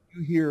reason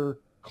you hear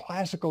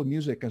classical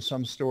music in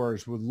some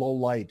stores with low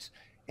lights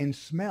and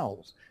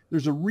smells.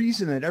 There's a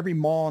reason that every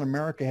mall in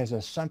America has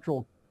a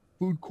central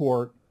food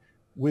court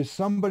with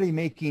somebody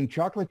making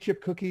chocolate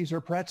chip cookies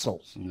or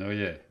pretzels. Oh,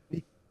 yeah.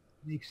 It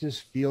makes us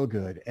feel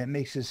good. It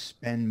makes us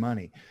spend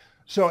money.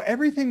 So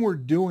everything we're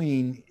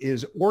doing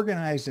is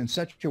organized in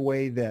such a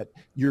way that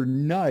you're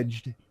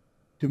nudged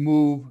to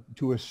move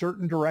to a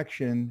certain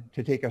direction,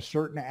 to take a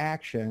certain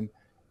action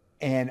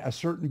and a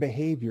certain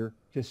behavior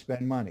to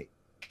spend money.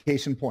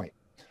 Case in point,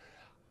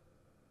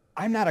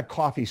 I'm not a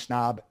coffee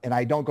snob and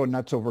I don't go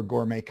nuts over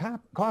gourmet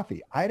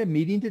coffee. I had a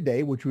meeting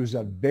today, which was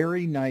a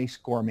very nice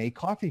gourmet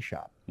coffee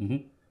shop.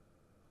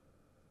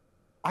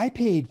 I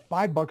paid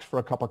 $5 for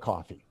a cup of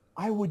coffee.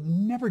 I would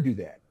never do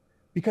that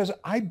because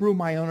I brew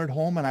my own at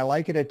home and I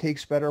like it. It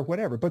tastes better,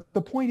 whatever. But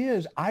the point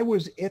is, I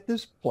was at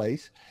this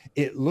place.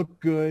 It looked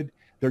good.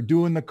 They're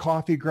doing the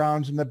coffee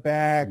grounds in the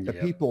back. The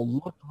people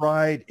looked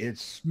right. It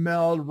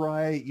smelled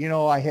right.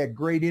 I had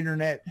great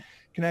internet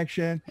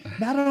connection.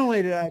 Not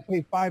only did I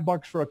pay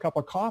 $5 for a cup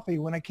of coffee,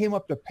 when I came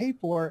up to pay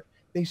for it,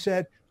 they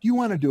said, do you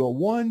want to do a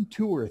 $1,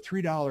 $2, or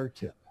 $3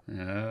 tip?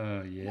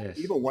 Oh, yes.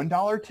 Even a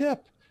 $1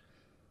 tip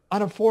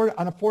on a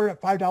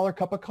 $5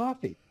 cup of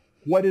coffee.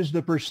 What is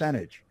the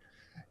percentage?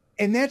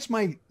 And that's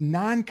my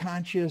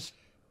non-conscious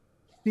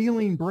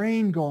feeling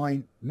brain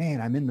going, man,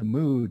 I'm in the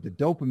mood. The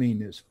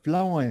dopamine is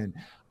flowing.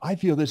 I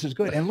feel this is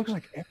good. And it looks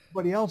like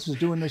everybody else is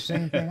doing the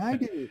same thing I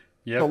do.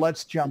 So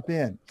let's jump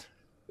in.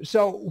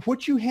 So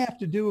what you have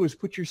to do is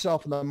put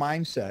yourself in the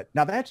mindset.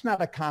 Now, that's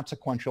not a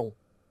consequential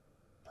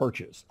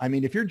purchase. I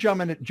mean, if you're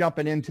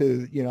jumping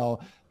into,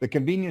 the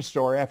convenience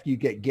store after you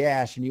get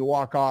gas and you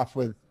walk off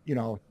with,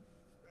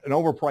 an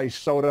overpriced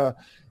soda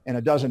and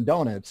a dozen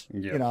donuts,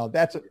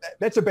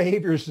 that's a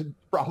behavior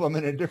problem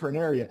in a different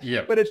area.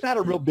 But it's not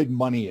a real big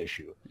money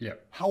issue.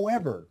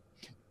 However,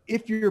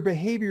 if your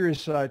behavior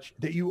is such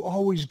that you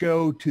always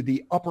go to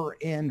the upper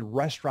end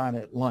restaurant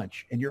at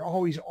lunch and you're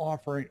always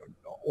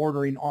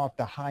ordering off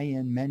the high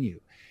end menu,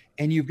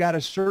 and you've got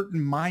a certain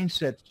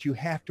mindset that you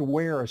have to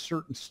wear a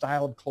certain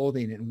style of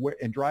clothing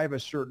and drive a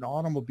certain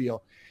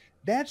automobile,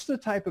 that's the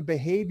type of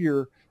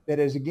behavior that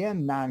is,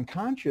 again,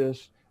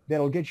 non-conscious,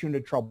 that'll get you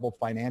into trouble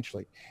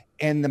financially.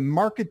 And the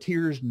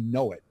marketeers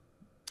know it.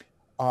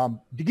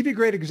 To give you a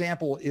great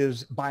example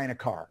is buying a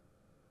car.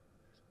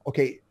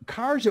 Okay,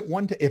 cars at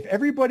one time, if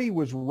everybody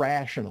was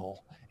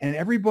rational and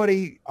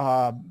everybody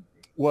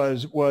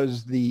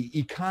was the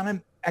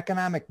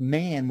economic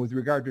man with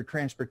regard to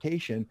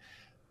transportation,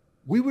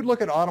 we would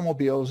look at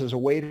automobiles as a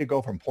way to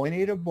go from point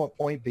A to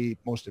point B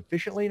most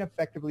efficiently and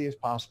effectively as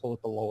possible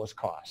at the lowest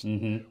cost.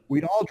 Mm-hmm.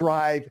 We'd all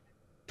drive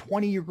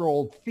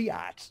 20-year-old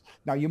Fiats.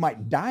 Now, you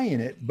might die in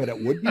it, but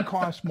it wouldn't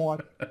cost more,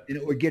 and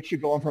it would get you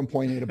going from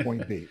point A to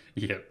point B.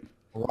 Yep.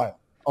 Right.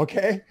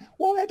 Okay.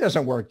 Well, that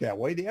doesn't work that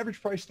way. The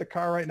average price of the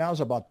car right now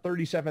is about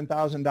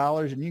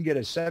 $37,000, and you can get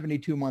a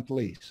 72-month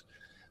lease.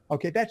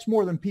 Okay. That's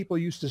more than people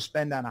used to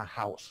spend on a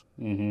house.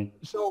 Mm-hmm.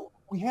 So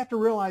we have to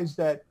realize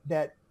that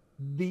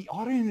the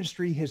auto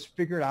industry has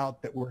figured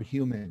out that we're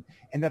human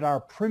and that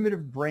our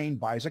primitive brain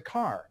buys a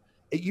car.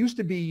 It used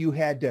to be you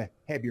had to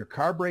have your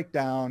car break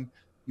down.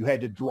 You had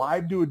to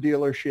drive to a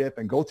dealership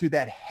and go through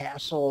that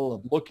hassle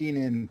of looking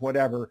in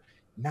whatever.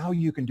 Now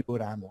you can do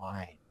it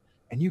online.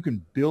 And you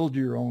can build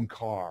your own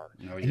car.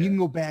 Oh, yeah. And you can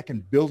go back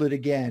and build it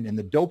again. And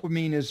the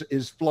dopamine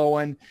is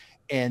flowing,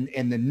 and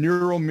the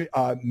mirror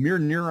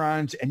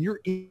neurons, and you're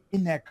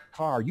in that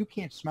car. You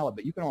can't smell it,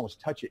 but you can almost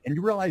touch it. And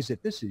you realize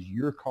that this is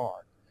your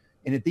car.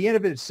 And at the end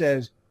of it, it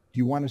says, do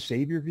you want to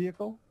save your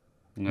vehicle?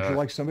 Would you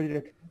like somebody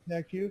to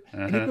contact you?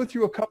 Uh-huh. And you go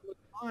through a couple of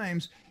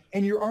times,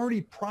 and you're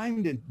already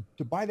primed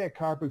to buy that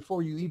car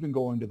before you even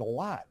go into the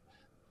lot.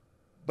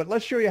 But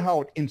let's show you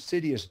how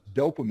insidious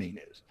dopamine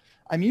is.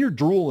 I mean, you're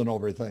drooling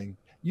over things.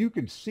 You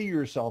can see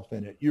yourself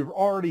in it. You're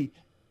already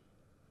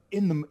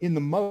in the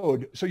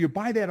mode. So you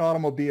buy that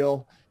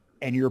automobile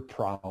and you're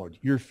proud.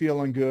 You're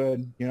feeling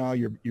good. You know,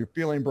 your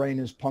feeling brain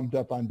is pumped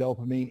up on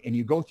dopamine, and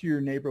you go through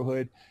your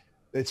neighborhood,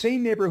 the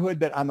same neighborhood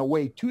that on the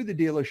way to the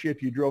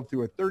dealership you drove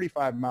through at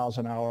 35 miles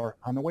an hour.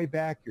 On the way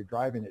back, you're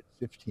driving at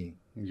 15.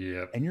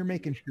 Yeah. And you're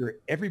making sure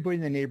everybody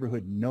in the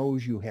neighborhood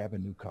knows you have a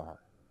new car.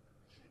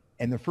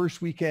 And the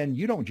first weekend,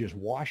 you don't just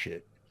wash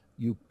it,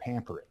 you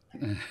pamper it.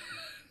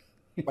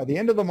 By the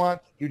end of the month,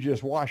 you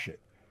just wash it.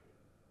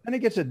 Then it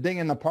gets a ding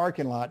in the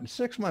parking lot. And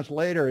 6 months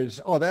later is,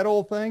 oh, that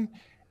old thing.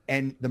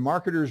 And the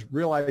marketers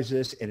realize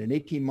this. And in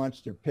 18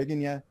 months, they're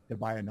pigging you to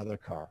buy another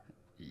car.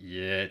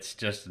 Yeah, it's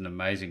just an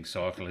amazing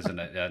cycle, isn't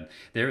it?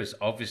 There is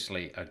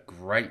obviously a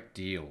great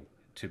deal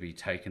to be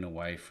taken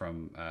away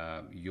from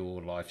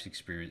your life's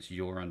experience,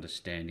 your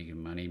understanding of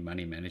money,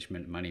 money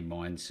management, money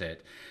mindset.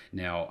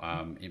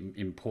 Now,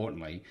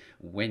 importantly,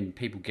 when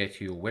people get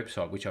to your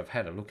website, which I've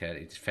had a look at,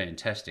 it's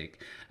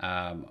fantastic.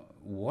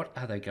 What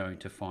are they going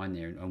to find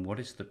there, and what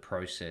is the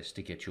process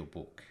to get your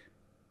book?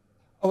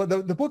 Oh,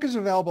 the book is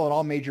available at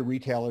all major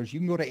retailers.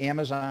 You can go to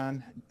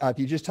Amazon. If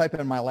you just type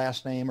in my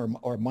last name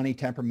or Money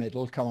Temperament,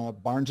 it'll come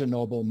up. Barnes &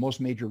 Noble,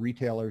 most major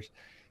retailers.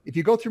 If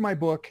you go through my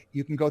book,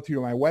 you can go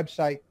through my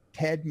website,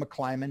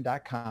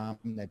 tedmclyman.com.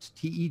 That's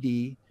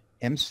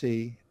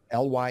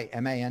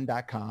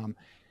TEDMCLYMAN.com.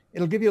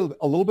 It'll give you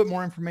a little bit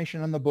more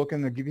information on the book,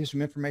 and it'll give you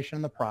some information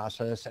on the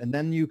process. And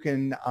then you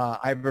can,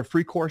 I have a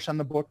free course on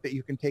the book that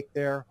you can take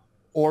there,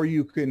 or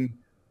you can,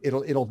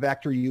 it'll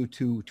vector you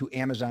to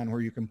Amazon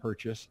where you can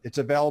purchase. It's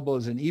available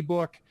as an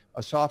ebook,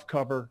 a soft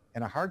cover,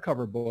 and a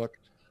hardcover book.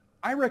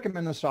 I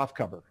recommend the soft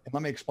cover, and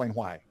let me explain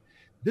why.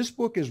 This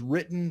book is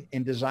written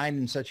and designed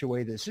in such a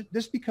way that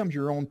this becomes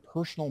your own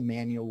personal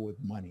manual with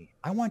money.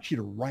 I want you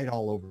to write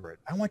all over it.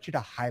 I want you to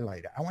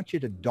highlight it. I want you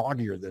to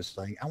dog-ear this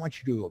thing. I want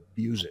you to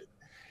abuse it.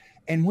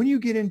 And when you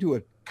get into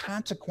a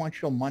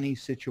consequential money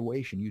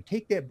situation, you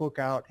take that book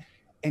out,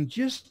 and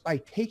just by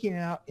taking it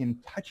out and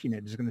touching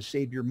it is going to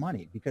save your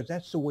money, because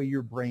that's the way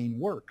your brain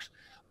works.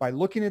 By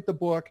looking at the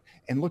book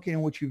and looking at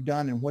what you've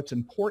done and what's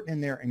important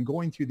in there and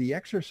going through the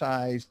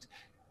exercise,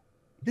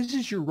 this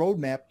is your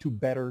roadmap to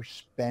better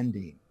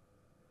spending,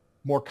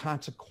 more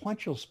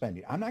consequential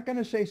spending. I'm not going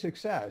to say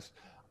success.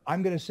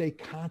 I'm going to say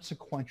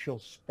consequential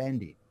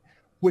spending,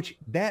 which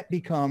that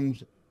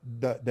becomes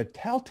the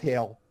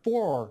telltale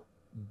for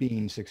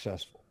being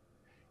successful.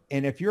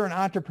 And if you're an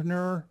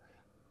entrepreneur,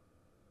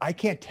 I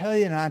can't tell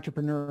you the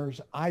entrepreneurs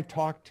I've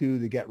talked to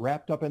that get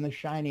wrapped up in the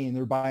shiny and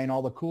they're buying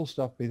all the cool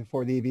stuff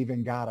before they've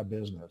even got a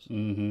business.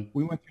 Mm-hmm.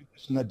 We went through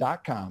this in the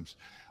dot-coms.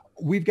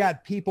 We've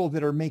got people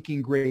that are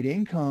making great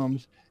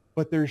incomes,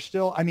 but they're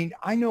still, I mean,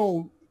 I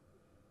know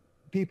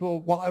people,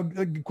 well,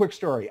 a quick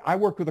story. I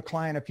worked with a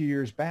client a few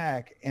years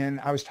back, and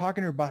I was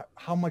talking to her about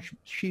how much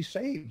she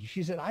saved.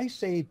 She said, I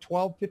saved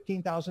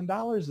 $12,000,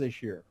 $15,000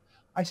 this year.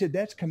 I said,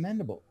 that's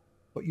commendable,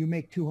 but you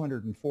make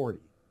 240.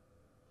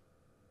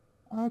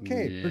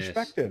 Okay, yes.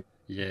 Perspective.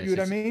 Yes. You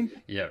know what I mean?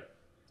 Yeah.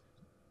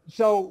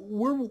 So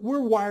we're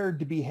wired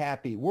to be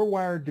happy. We're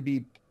wired to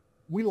be,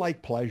 we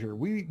like pleasure.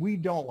 We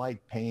don't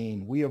like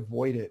pain. We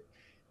avoid it.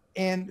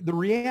 And the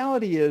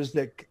reality is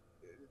that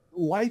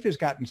life has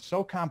gotten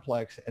so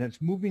complex and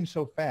it's moving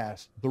so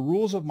fast. The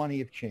rules of money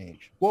have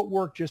changed. What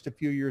worked just a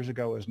few years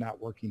ago is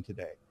not working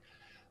today.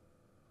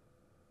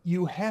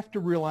 You have to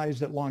realize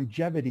that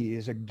longevity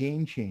is a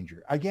game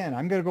changer. Again,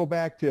 I'm going to go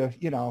back to,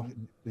 the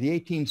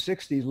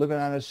 1860s, living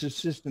on a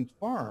subsistence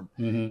farm.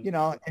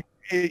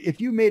 If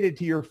you made it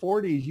to your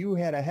 40s, you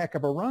had a heck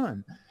of a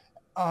run.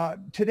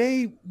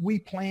 Today, we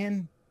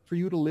plan for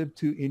you to live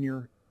to in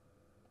your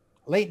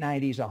late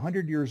 90s,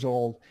 100 years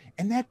old,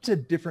 and that's a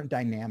different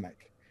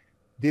dynamic.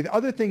 The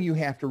other thing you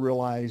have to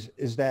realize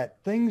is that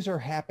things are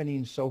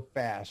happening so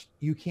fast,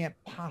 you can't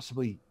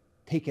possibly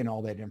take in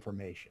all that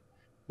information.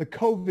 The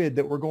COVID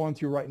that we're going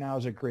through right now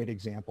is a great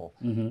example.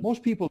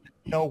 Most people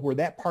didn't know where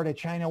that part of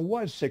China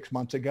was 6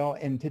 months ago,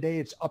 and today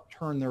it's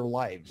upturned their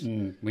lives.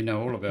 We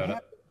know all about it.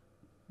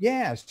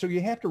 Yeah, so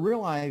you have to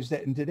realize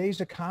that in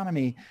today's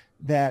economy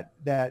that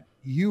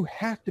you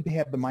have to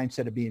have the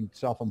mindset of being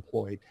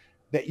self-employed,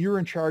 that you're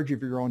in charge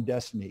of your own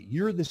destiny.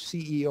 You're the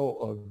CEO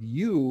of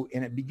you,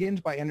 and it begins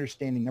by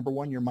understanding, number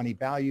one, your money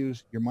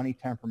values, your money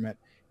temperament,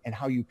 and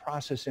how you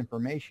process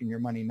information, your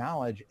money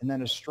knowledge, and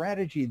then a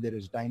strategy that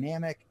is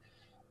dynamic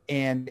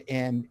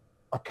and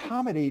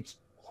accommodates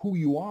who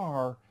you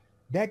are.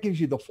 That gives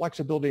you the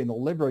flexibility and the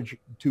leverage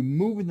to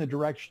move in the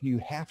direction you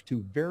have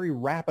to very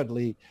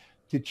rapidly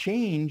to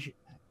change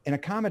and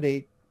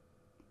accommodate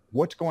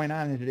what's going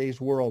on in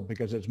today's world,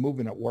 because it's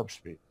moving at warp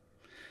speed.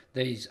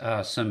 These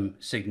are some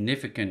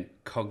significant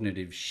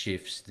cognitive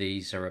shifts.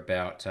 These are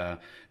about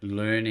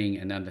learning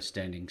and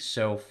understanding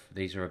self.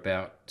 These are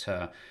about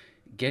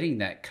getting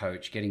that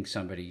coach, getting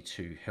somebody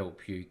to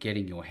help you,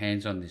 getting your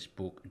hands on this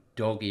book,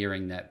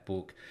 dog-earing that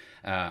book,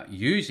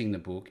 using the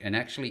book, and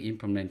actually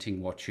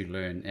implementing what you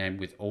learn. And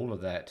with all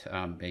of that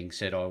being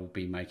said, I will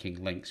be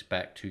making links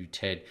back to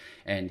Ted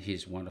and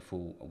his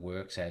wonderful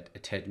works at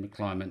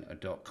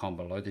tedmclyman.com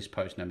below this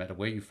post. No matter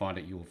where you find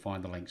it, you will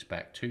find the links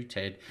back to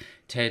Ted.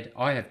 Ted,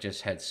 I have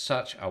just had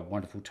such a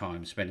wonderful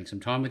time spending some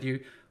time with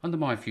you on the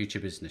My Future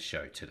Business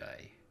Show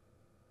today.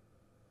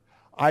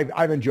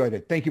 I've enjoyed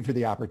it. Thank you for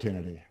the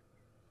opportunity.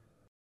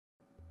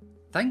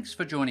 Thanks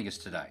for joining us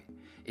today.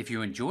 If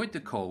you enjoyed the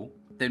call,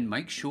 then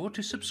make sure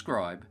to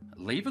subscribe,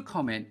 leave a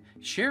comment,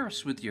 share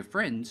us with your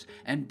friends,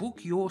 and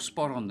book your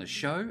spot on the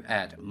show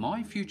at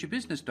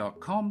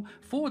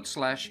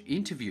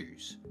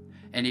myfuturebusiness.com/interviews.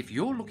 And if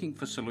you're looking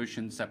for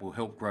solutions that will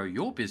help grow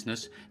your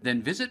business,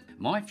 then visit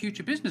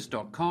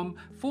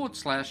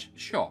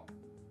myfuturebusiness.com/shop.